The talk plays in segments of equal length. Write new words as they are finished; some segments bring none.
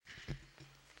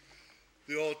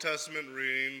The Old Testament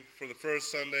reading for the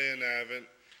first Sunday in Advent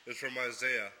is from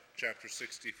Isaiah chapter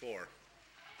 64.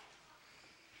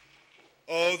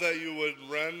 Oh, that you would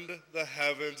rend the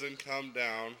heavens and come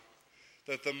down,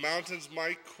 that the mountains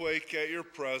might quake at your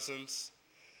presence,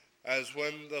 as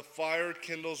when the fire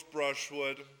kindles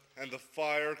brushwood and the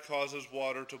fire causes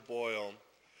water to boil,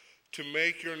 to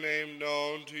make your name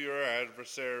known to your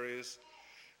adversaries,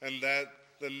 and that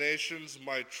the nations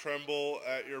might tremble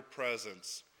at your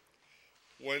presence.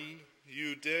 When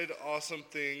you did awesome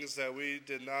things that we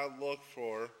did not look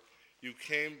for, you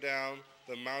came down,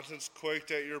 the mountains quaked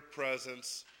at your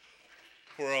presence,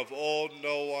 for of old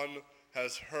no one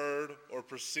has heard or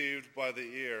perceived by the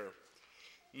ear.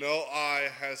 No eye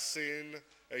has seen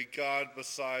a God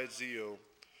besides you,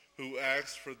 who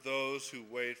acts for those who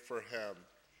wait for him.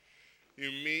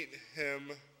 You meet him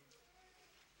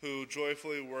who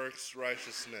joyfully works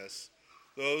righteousness,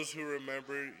 those who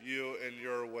remember you in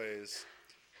your ways.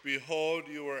 Behold,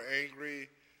 you were angry,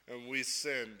 and we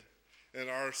sinned. In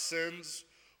our sins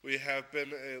we have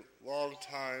been a long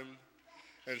time,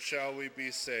 and shall we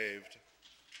be saved?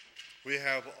 We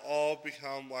have all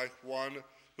become like one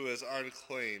who is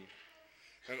unclean,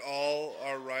 and all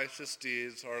our righteous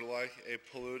deeds are like a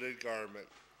polluted garment.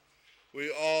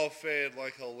 We all fade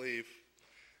like a leaf,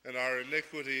 and our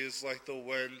iniquities like the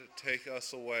wind take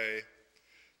us away.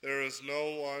 There is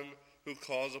no one who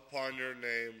calls upon your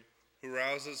name, who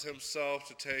rouses himself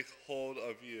to take hold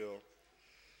of you.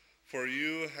 For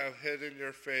you have hidden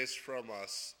your face from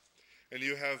us, and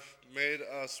you have made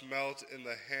us melt in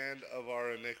the hand of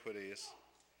our iniquities.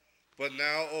 But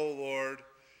now, O Lord,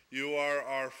 you are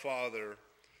our Father.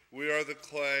 We are the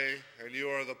clay, and you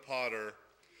are the potter.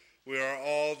 We are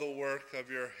all the work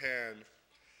of your hand.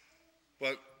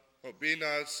 But be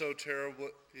not so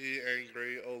terribly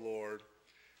angry, O Lord,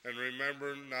 and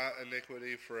remember not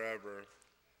iniquity forever.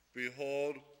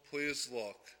 Behold, please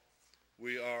look.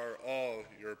 We are all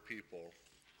your people.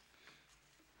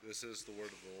 This is the word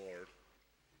of the Lord.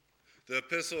 The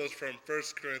epistle is from 1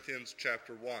 Corinthians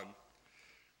chapter 1.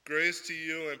 Grace to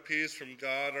you and peace from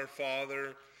God our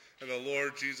Father and the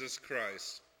Lord Jesus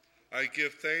Christ. I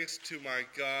give thanks to my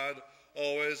God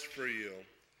always for you,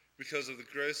 because of the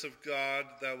grace of God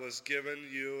that was given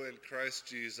you in Christ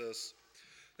Jesus,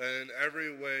 that in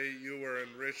every way you were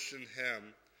enriched in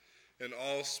him, in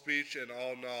all speech and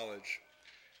all knowledge,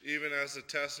 even as the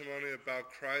testimony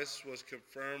about Christ was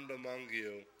confirmed among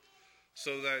you,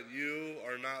 so that you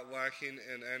are not lacking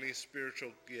in any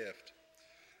spiritual gift,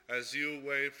 as you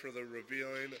wait for the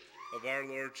revealing of our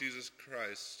Lord Jesus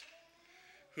Christ,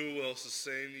 who will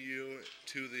sustain you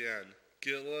to the end,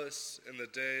 guiltless in the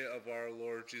day of our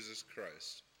Lord Jesus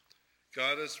Christ.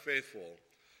 God is faithful,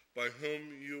 by whom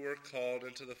you were called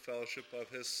into the fellowship of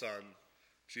his Son,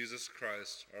 Jesus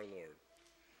Christ our Lord.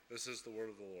 This is the word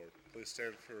of the Lord. Please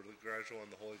stand for the gradual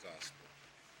and the Holy Gospel.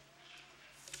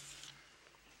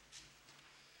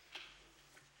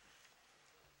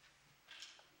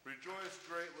 Rejoice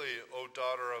greatly, O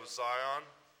daughter of Zion.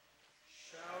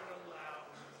 Shout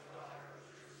aloud, O daughter of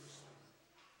Jerusalem.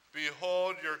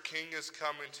 Behold, your king is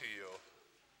coming to you.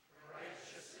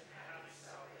 Righteous and having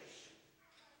salvation.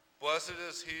 Blessed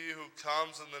is he who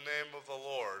comes in the name of the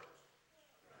Lord.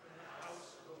 In the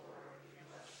house of the Lord we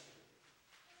bless you.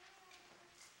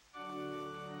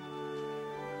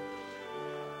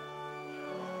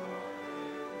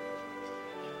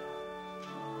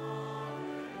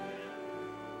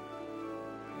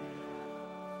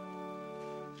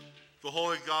 The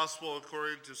Holy Gospel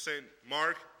according to St.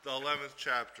 Mark, the 11th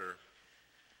chapter.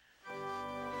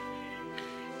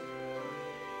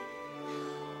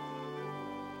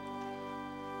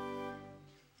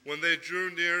 When they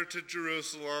drew near to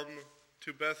Jerusalem,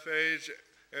 to Bethphage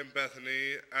and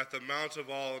Bethany, at the Mount of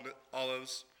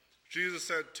Olives, Jesus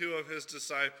sent two of his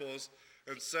disciples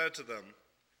and said to them,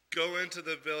 Go into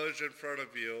the village in front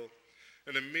of you,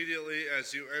 and immediately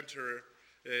as you enter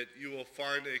it, you will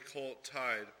find a colt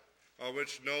tied, on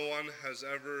which no one has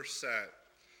ever sat.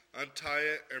 Untie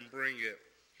it and bring it.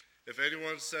 If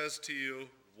anyone says to you,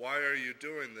 Why are you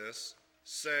doing this?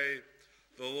 Say,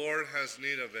 The Lord has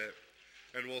need of it,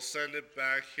 and will send it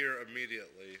back here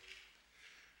immediately.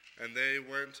 And they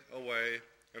went away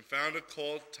and found a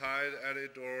colt tied at a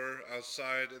door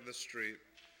outside in the street,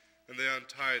 and they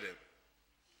untied it.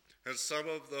 And some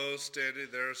of those standing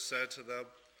there said to them,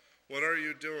 What are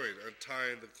you doing,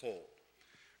 untying the colt?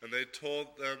 And they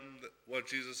told them what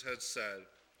Jesus had said,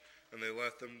 and they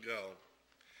let them go.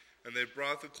 And they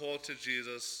brought the colt to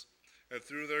Jesus, and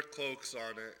threw their cloaks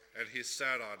on it, and he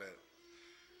sat on it.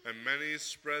 And many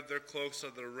spread their cloaks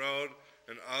on the road,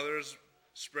 and others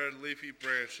spread leafy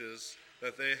branches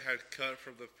that they had cut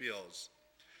from the fields.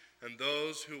 And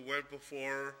those who went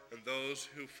before and those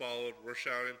who followed were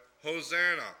shouting,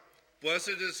 Hosanna!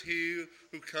 Blessed is he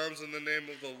who comes in the name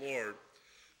of the Lord.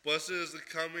 Blessed is the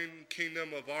coming kingdom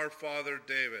of our father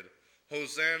David.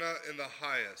 Hosanna in the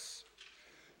highest.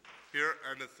 Here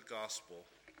endeth the gospel.